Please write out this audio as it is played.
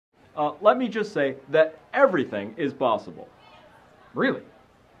Let me just say that everything is possible. Really?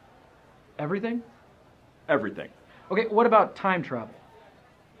 Everything? Everything. Okay, what about time travel?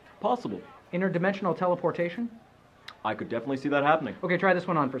 Possible. Interdimensional teleportation? I could definitely see that happening. Okay, try this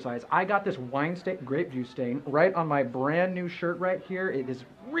one on for size. I got this grape juice stain right on my brand new shirt right here. It is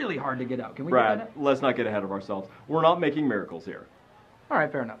really hard to get out. Can we get Brad, that out? let's not get ahead of ourselves. We're not making miracles here. All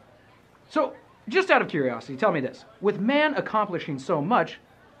right, fair enough. So, just out of curiosity, tell me this. With man accomplishing so much,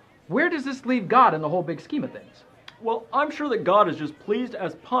 where does this leave God in the whole big scheme of things? Well, I'm sure that God is just pleased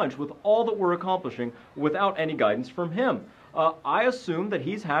as punch with all that we're accomplishing without any guidance from Him. I assume that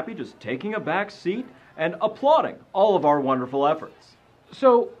He's happy just taking a back seat and applauding all of our wonderful efforts.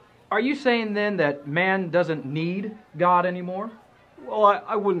 So, are you saying then that man doesn't need God anymore? Well,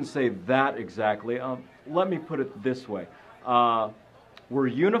 I wouldn't say that exactly. Let me put it this way. We're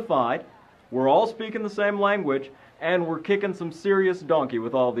unified, we're all speaking the same language, and we're kicking some serious donkey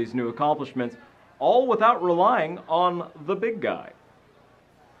with all these new accomplishments, all without relying on the big guy.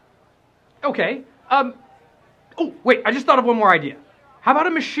 Okay. Oh, wait, I just thought of one more idea. How about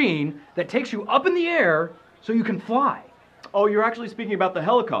a machine that takes you up in the air so you can fly? Oh, you're actually speaking about the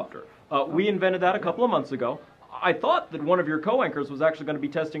helicopter. We invented that a couple of months ago. I thought that one of your co-anchors was actually going to be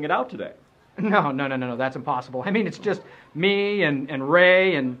testing it out today. No, that's impossible. I mean, it's just me and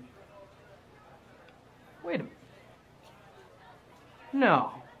Ray and... Wait a minute.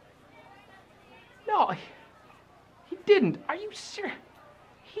 No, he didn't. Are you serious?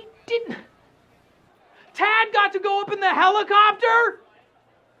 He didn't. Tad got to go up in the helicopter?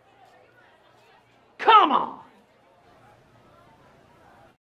 Come on!